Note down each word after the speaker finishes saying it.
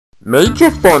Major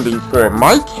funding for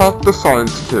Mike Hack the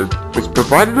Science Kid is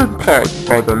provided in part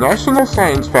by the National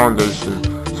Science Foundation,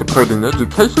 supporting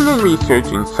education and research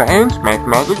in science,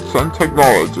 mathematics, and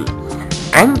technology,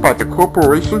 and by the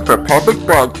Corporation for Public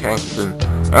Broadcasting,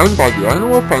 and by the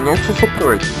annual financial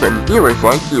support from viewers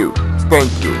like you.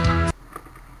 Thank you.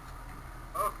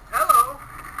 Oh, hello.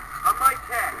 I'm Mike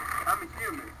Hack. I'm a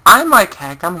human. I'm Mike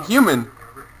Hack. I'm a human.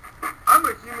 I'm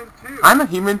a human too. I'm a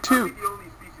human too. Are we the only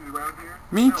species around here?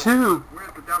 Me No, too.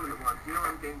 Where's the dominant ones? You know,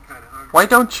 I'm getting kind of hungry. Why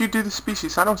don't you do the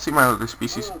species? I don't see my other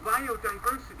species. Oh,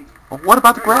 biodiversity. Well, what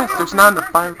about the grass? There's not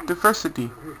enough biodiversity.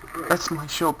 That's my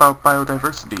show about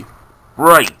biodiversity.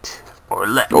 Right. Or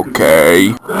left. Okay.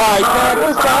 Mike Hack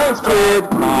the Science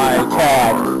Kid. Mike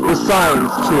Hack the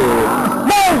Science Kid.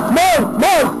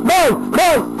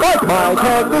 Mike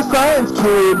Hack the Science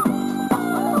Kid.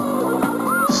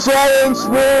 Science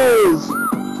Whiz.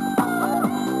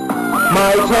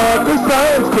 Mike Hack the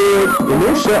Science Kid. The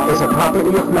new show is a property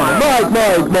of mine. Mike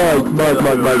Hack the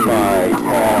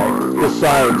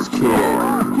Science Kid.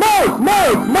 Mike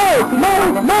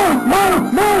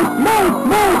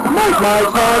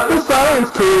Hack the Science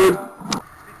Kid.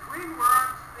 Between where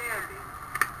I'm standing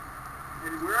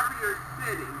and wherever you're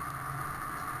sitting,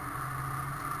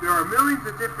 there are millions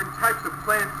of different types of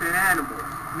plants and animals,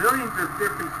 millions of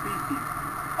different species,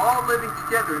 all living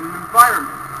together in an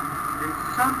environment, in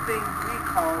something we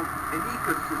call an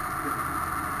ecosystem.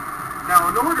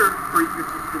 Now, in order for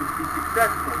ecosystems to be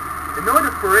successful, in order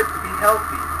for it to be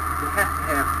healthy, it has to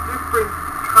have different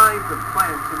kinds of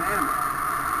plants and animals.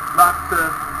 Lots of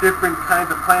different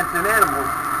kinds of plants and animals,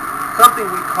 something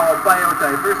we call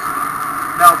biodiversity.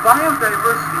 Now,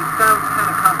 biodiversity sounds kind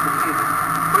of complicated,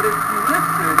 but if you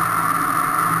listen,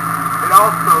 it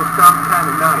also sounds kind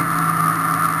of nice.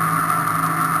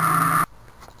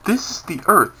 This is the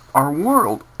Earth, our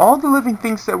world. All the living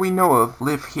things that we know of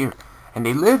live here, and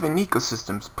they live in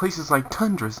ecosystems, places like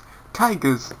tundras,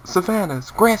 taigas,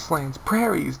 savannas, grasslands,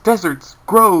 prairies, deserts,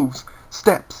 groves,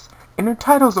 steppes,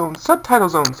 intertidal zones, subtidal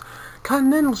zones,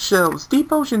 continental shelves,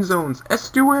 deep ocean zones,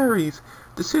 estuaries,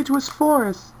 deciduous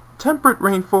forests, temperate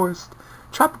rainforest,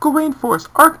 tropical rainforest,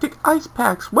 arctic ice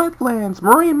packs, wetlands,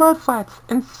 marine mudflats,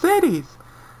 and cities.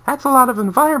 That's a lot of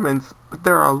environments, but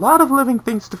there are a lot of living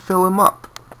things to fill them up.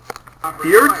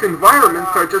 The Earth's environments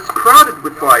are just crowded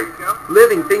with life.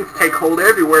 Living things take hold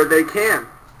everywhere they can.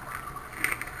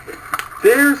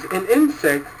 There's an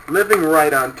insect living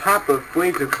right on top of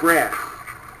blades of grass.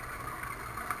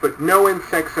 But no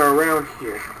insects are around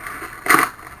here.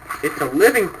 It's a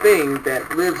living thing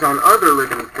that lives on other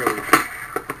living things.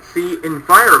 See,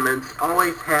 environments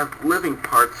always have living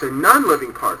parts and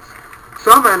non-living parts.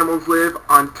 Some animals live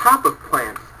on top of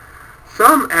plants.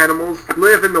 Some animals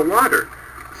live in the water.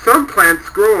 Some plants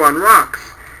grow on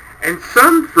rocks. And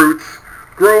some fruits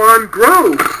grow on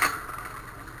groves.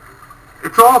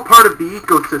 It's all part of the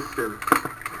ecosystem.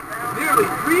 Nearly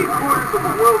 3/4 of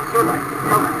the world's surface is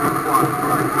covered with water,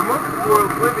 so most of the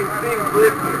world's living things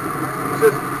live here. It's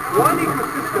just one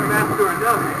ecosystem after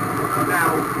another.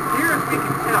 Now, here as we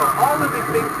can tell, all living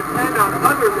things depend on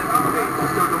other living things,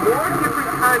 so the more different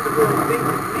kinds of living things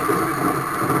in the ecosystem,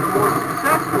 the more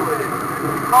successful it is.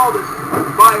 We call this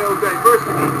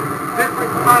biodiversity,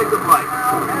 different kinds of life.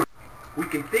 We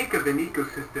can think of an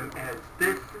ecosystem as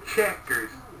this checkers,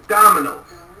 dominoes.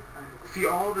 See,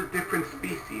 all the different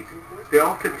species, they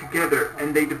all fit together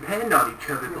and they depend on each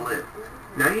other to live.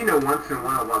 Now, you know, once in a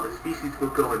while the species will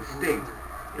go extinct,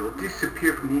 it will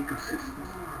disappear from the ecosystems.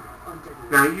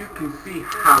 Now, you can see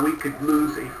how we could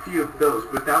lose a few of those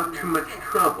without too much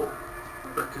trouble,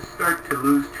 but to start to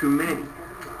lose too many,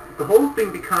 the whole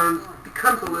thing becomes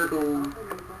a little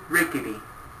rickety.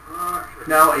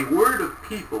 Now, a word of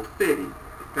people fitting.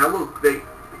 Now look, they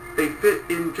fit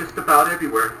in just about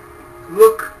everywhere.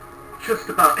 Look just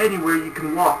about anywhere you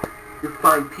can walk, you'll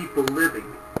find people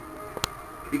living.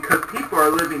 Because people are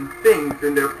living things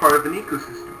and they're part of an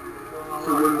ecosystem.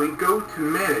 So when we go to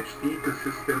manage the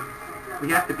ecosystem, we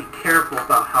have to be careful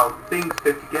about how things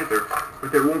fit together, or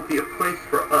there won't be a place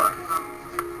for us.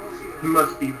 You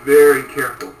must be very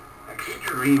careful,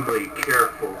 extremely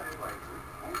careful.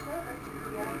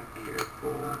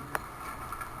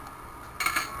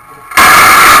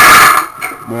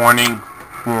 Warning,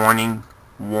 warning,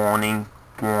 warning,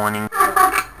 warning.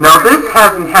 Now this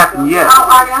hasn't happened yet,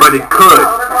 but it could.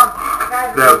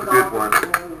 That was a good one.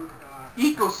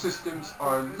 Ecosystems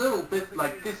are a little bit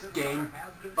like this game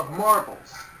of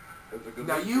marbles.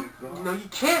 Now you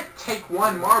can't take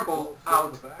one marble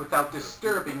out without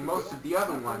disturbing most of the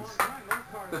other ones.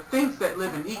 The things that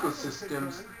live in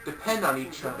ecosystems depend on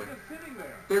each other.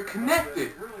 They're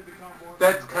connected.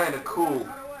 That's kind of cool.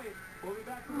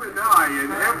 and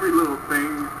every little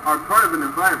thing are part of an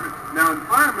environment. Now,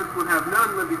 environments would have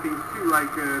non-living things too,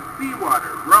 like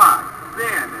seawater, rock,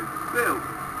 sand, and silt.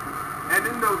 And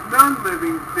in those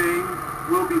non-living things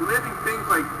will be living things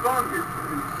like fungus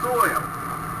and soil,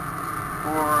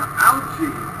 or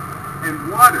algae and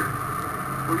water,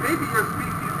 or maybe your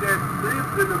species that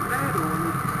lives in a meadow in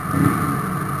the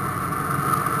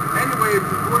Anyway,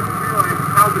 it's important to realize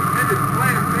how dependent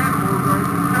plants and animals are on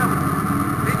each other.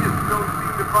 They just don't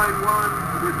seem to find one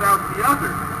without the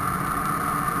other.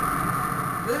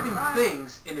 Living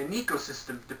things in an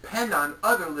ecosystem depend on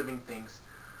other living things.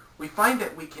 We find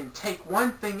that we can take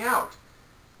one thing out.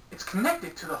 It's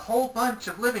connected to the whole bunch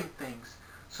of living things.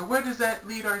 So where does that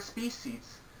lead our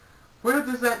species? Where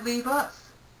does that leave us?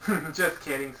 Just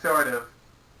kidding, sort of.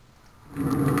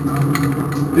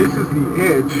 This is the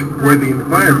edge where the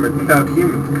environment without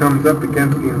humans comes up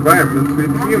against the environment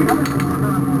with humans.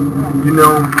 You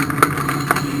know,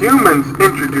 humans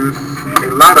introduce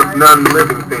a lot of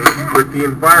non-living things with the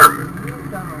environment.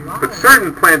 But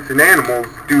certain plants and animals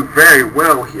do very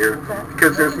well here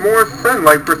because there's more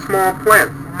sunlight for small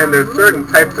plants, and there's certain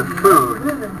types of food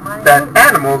that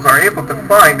animals are able to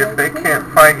find if they can't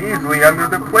find easily under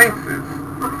the places.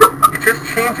 It just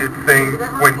changes things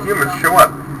when humans show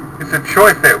up. It's a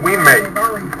choice that we make.